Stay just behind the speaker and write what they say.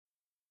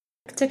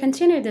To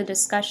continue the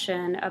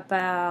discussion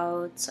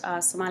about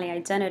Somali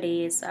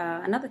identities,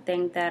 another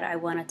thing that I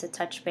wanted to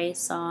touch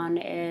base on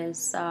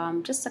is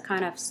just the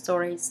kind of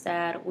stories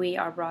that we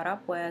are brought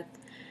up with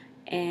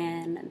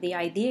and the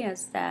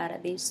ideas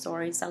that these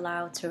stories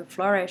allow to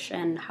flourish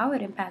and how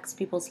it impacts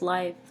people's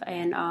life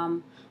and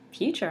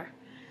future.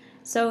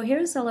 So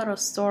here's a little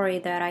story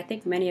that I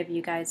think many of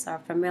you guys are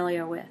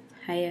familiar with.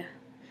 Haya.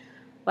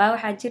 Waa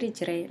waxaa jiri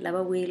jiray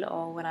laba wiil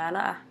oo walaalo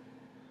ah.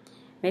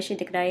 Meeshii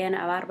degnaayeen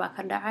abaar baa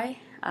ka dhacay.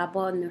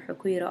 Aabahoodna wuxuu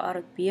ku yiri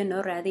orod biyo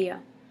noo raadiya.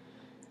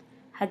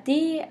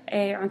 Haddii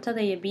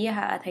cuntada iyo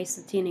biyaha aad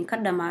haysatiin in ka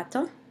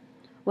dhamaato,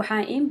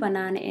 waxaa in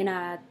bannaan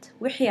inaad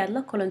wixii aad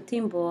la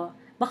kulantiinbo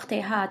waqti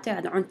ahaatee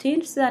aad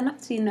cuntiin sida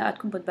naftiina aad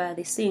ku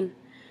badbaadisiin.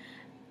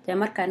 Dee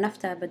markaa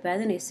nafta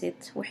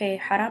badbaadinaysid wixii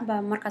xaraan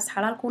baa markaas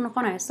xalaal ku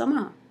noqonaya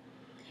sooma.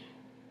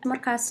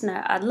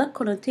 Markaasna aad la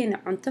kulantiin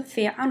cunto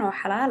fiican oo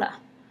xalaal ah.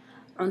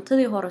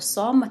 Cuntadii hore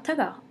soo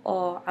mataga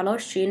oo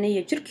calooshiina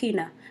iyo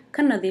jirkiina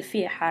ka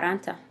nadiifiya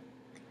xaraanta.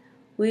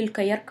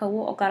 Wiilka yarka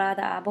wuu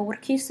ogolaada aaba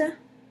warkiisa.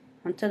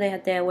 Cuntada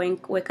hadee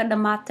way ka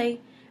dhamaatay.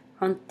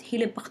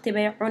 Hilib waqti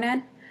bay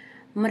cuneen.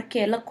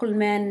 Markii la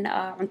kulmeen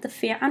cunto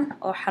fiican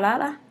oo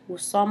xalaal ah wuu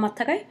soo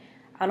matagay.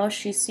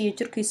 Calooshiisa iyo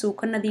jirkiisa wuu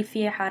ka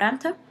nadiifiyay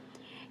xaraanta.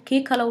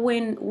 Kii kala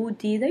weyn wuu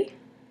diiday.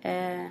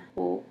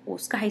 Wuu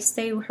iska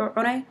haystay wuxuu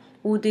cunay.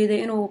 Wuu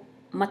diiday inuu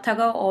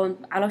matago oo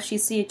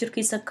calooshiisa iyo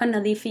jirkiisa ka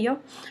nadiifiyo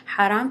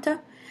xaraanta.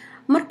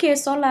 Markii ay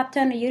soo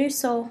laabteen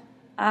yiriso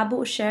aaba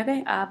u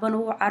sheegay, aabana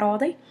wuu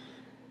carooday.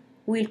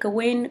 Wiilka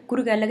weyn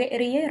guriga laga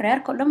eriyay,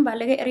 reerka dhan baa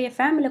laga eriyay,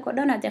 family-ka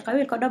dhan hadee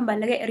qabiilka dhan baa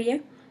laga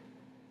eriyay.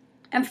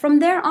 And from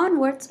there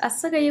onwards,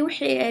 asaga iyo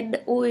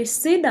wixii uu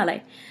sii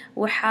dhalay,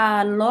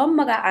 waxaa loo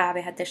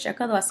magacaabay hadee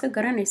sheekadu iska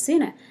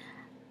garanaysiina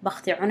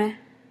baqti cune,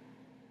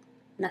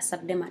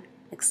 nasab dhiman,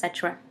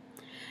 etc.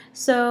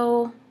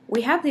 So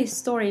we have these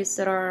stories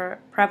that are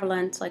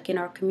prevalent like in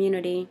our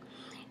community.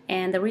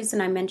 And the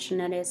reason I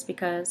mention it is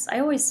because I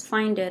always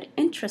find it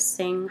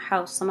interesting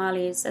how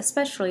Somalis,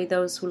 especially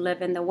those who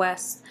live in the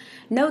West,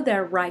 know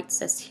their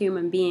rights as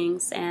human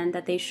beings and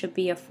that they should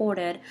be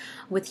afforded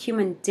with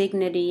human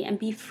dignity and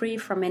be free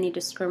from any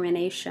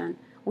discrimination.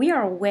 We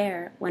are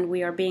aware when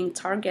we are being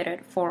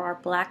targeted for our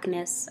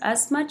blackness,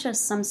 as much as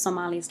some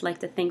Somalis like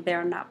to think they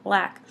are not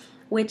black,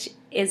 which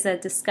is a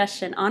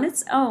discussion on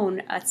its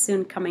own,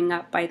 soon coming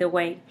up, by the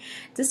way.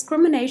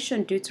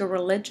 Discrimination due to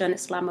religion,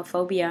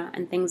 Islamophobia,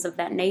 and things of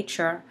that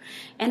nature,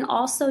 and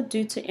also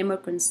due to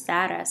immigrant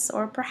status,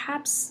 or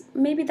perhaps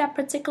maybe that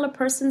particular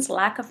person's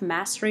lack of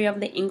mastery of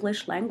the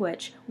English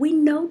language. We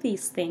know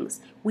these things.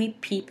 We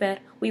peep it,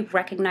 we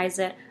recognize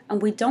it,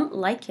 and we don't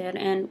like it,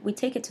 and we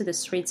take it to the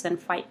streets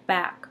and fight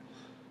back.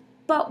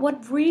 But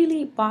what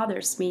really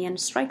bothers me and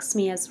strikes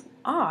me as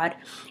odd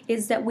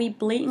is that we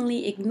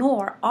blatantly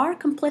ignore our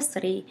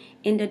complicity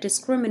in the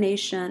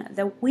discrimination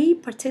that we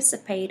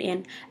participate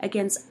in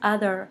against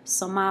other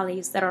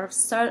Somalis that are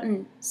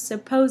certain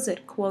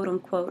supposed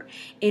quote-unquote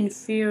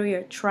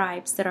inferior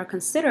tribes that are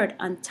considered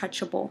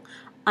untouchable,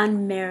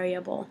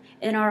 unmarriable,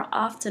 and are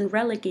often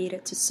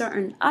relegated to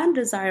certain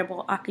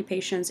undesirable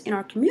occupations in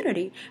our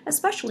community,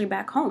 especially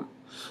back home,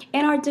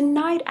 and are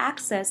denied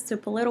access to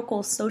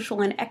political,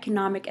 social, and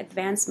economic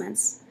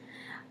advancements.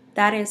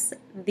 That is,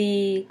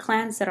 the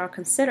clans that are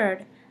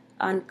considered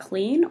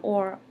unclean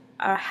or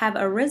have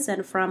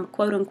arisen from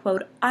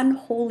quote-unquote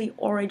unholy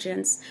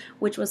origins,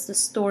 which was the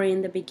story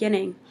in the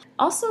beginning.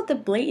 Also, the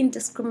blatant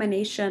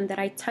discrimination that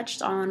I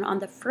touched on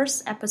the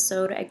first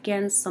episode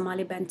against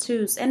Somali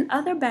Bantus and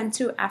other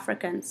Bantu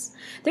Africans.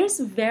 There's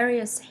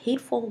various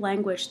hateful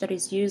language that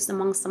is used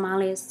among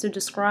Somalis to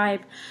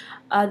describe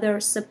other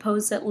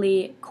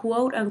supposedly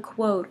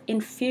quote-unquote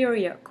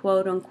inferior,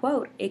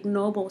 quote-unquote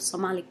ignoble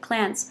Somali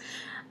clans.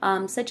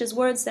 Such as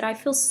words that I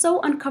feel so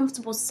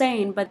uncomfortable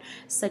saying, but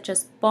such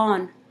as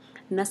Bon,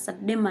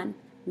 Nasab Diman,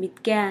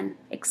 Midgan,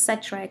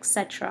 etc.,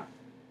 etc.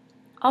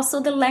 Also,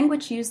 the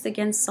language used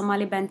against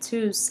Somali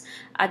Bantus,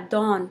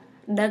 Adon,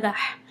 Dagah,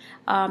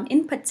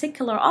 in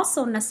particular,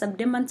 also Nasab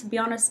Diman, to be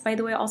honest, by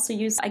the way, also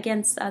used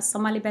against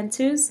Somali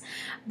Bantus,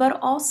 but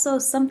also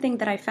something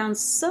that I found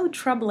so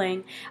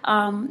troubling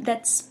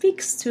that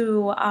speaks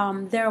to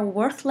their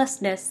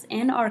worthlessness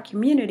in our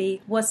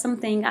community was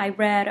something I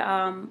read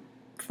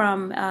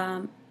from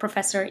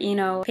Professor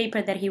Eno,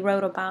 paper that he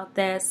wrote about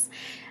this.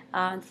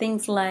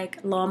 Things like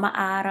Loma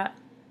Ara,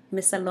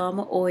 Misa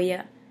Loma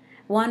Oya,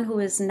 one who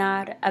is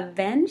not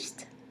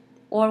avenged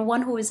or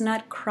one who is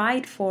not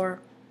cried for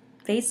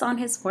based on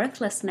his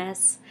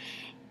worthlessness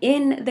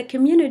in the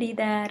community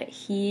that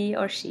he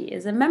or she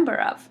is a member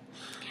of.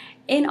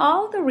 In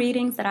all the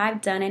readings that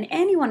I've done, and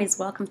anyone is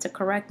welcome to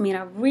correct me, and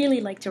I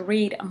really like to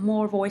read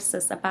more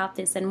voices about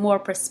this and more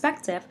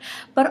perspective,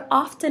 but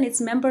often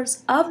it's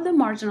members of the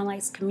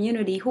marginalized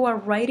community who are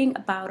writing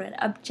about it,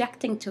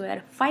 objecting to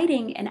it,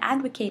 fighting and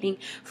advocating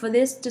for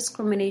this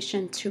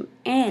discrimination to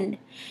end.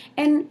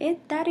 And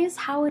that is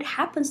how it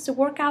happens to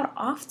work out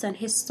often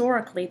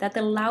historically, that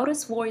the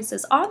loudest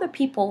voices are the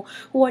people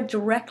who are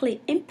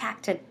directly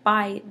impacted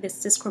by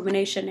this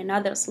discrimination and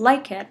others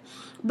like it,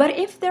 But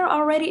if they're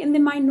already in the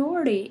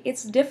minority,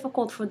 it's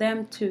difficult for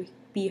them to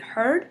be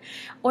heard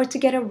or to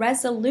get a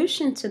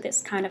resolution to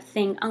this kind of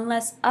thing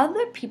unless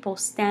other people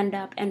stand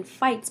up and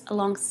fight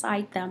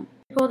alongside them.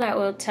 People that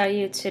will tell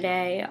you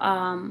today,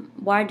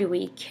 why do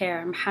we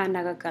care? maxaa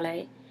naga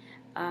galay?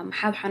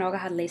 Maxaa waxaan oga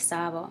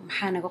hadlaysaaba?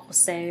 Maxaa naga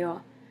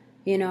quseeyo?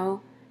 You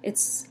know,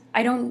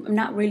 I'm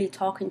not really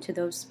talking to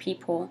those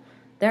people.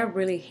 They're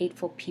really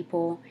hateful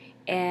people.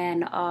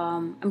 And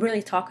I'm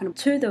really talking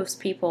to those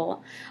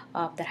people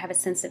that have a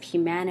sense of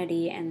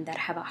humanity and that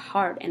have a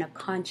heart and a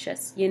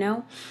conscience, you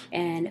know,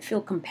 and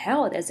feel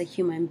compelled as a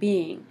human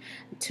being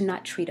to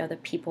not treat other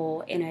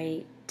people in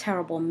a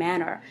terrible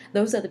manner.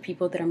 Those are the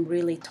people that I'm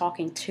really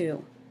talking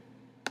to.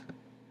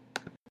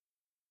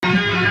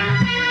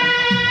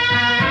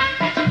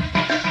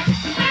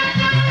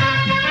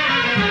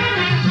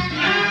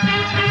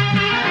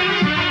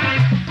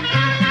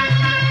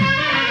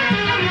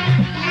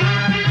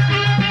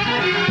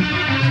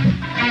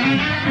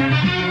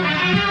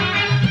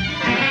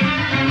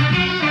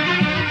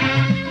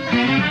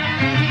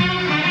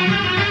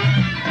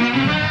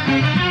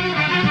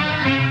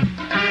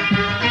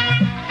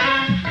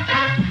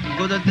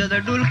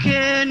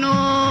 dhulkeenu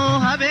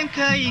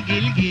habeenkay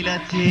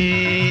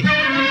gilgilatee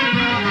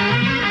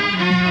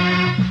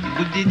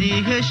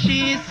guddidii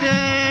heshiise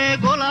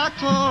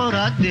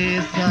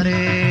golaatooradee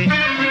sare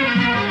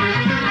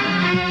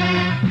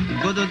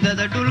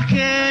gododada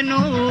dhulkeenu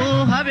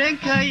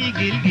habeenkay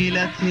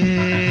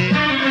gilgilatee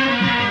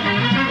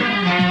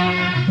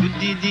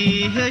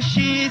guddidii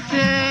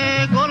heshiise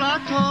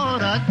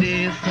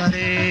golaatooradee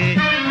sare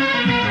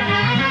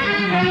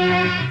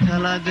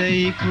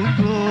taladay ku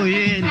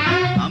gooyeen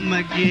ama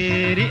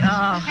geeri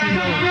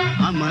aakhiro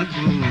ama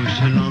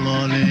guusha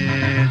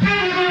nololeed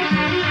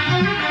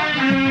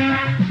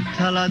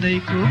taladay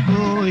ku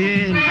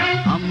gooyeen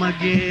ama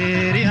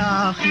geeri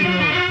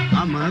aakhiro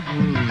ama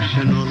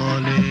guusha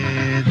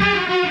nololeed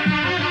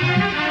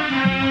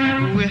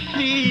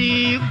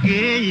wixii u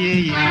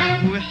geeyey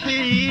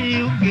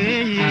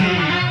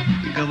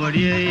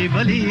gabadhyay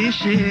balii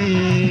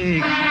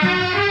sheeg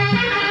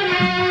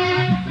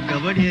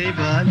gabadhyay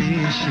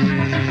balii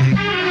sheeg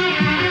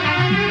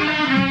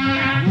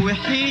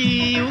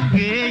wixii u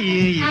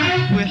geeyey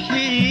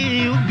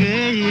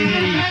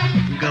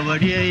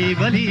gabadhyay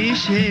balii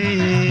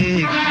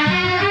sheeg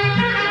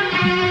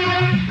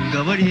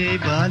gabadhyay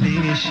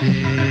balii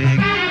sheeg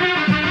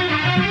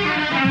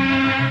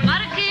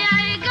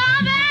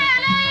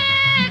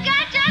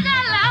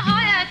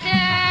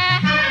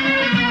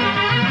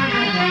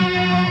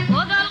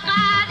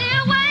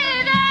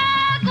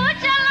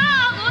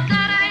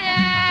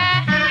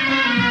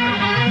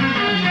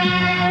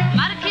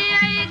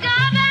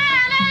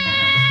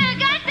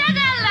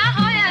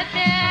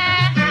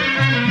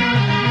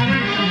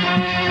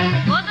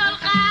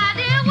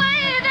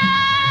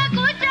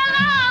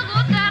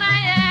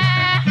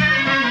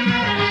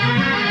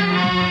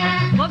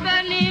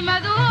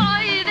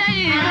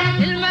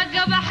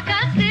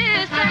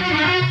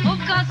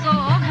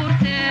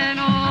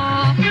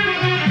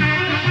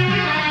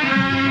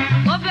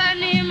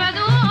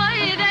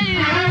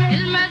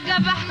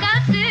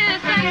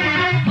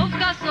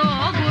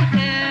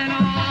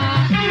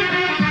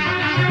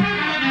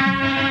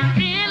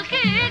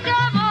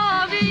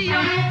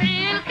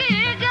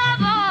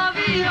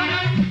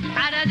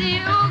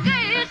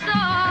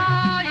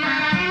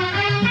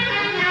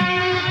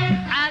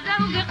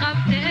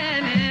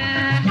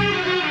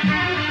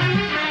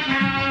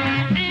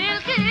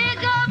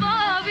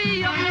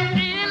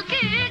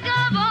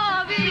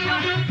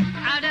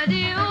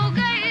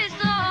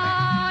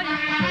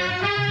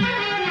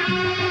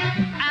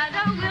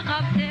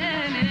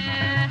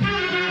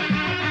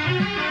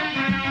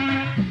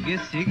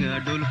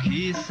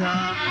dhulkiisa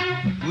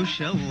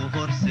gusha uu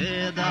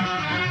horseeda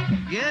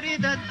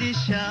geerida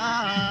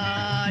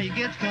dishaay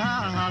geedka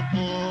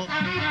habo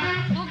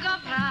u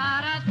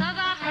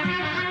gabraaratada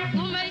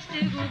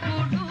gumaysigu ku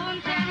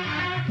dhuunte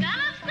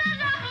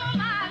galabtada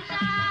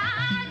humaanta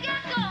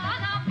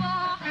geedkooda bo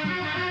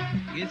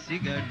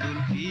geesiga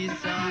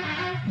dhulkiisa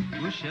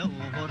gusha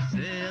uu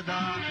horseeda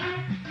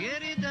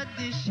geerida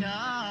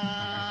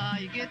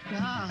dishaay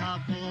geedka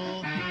habo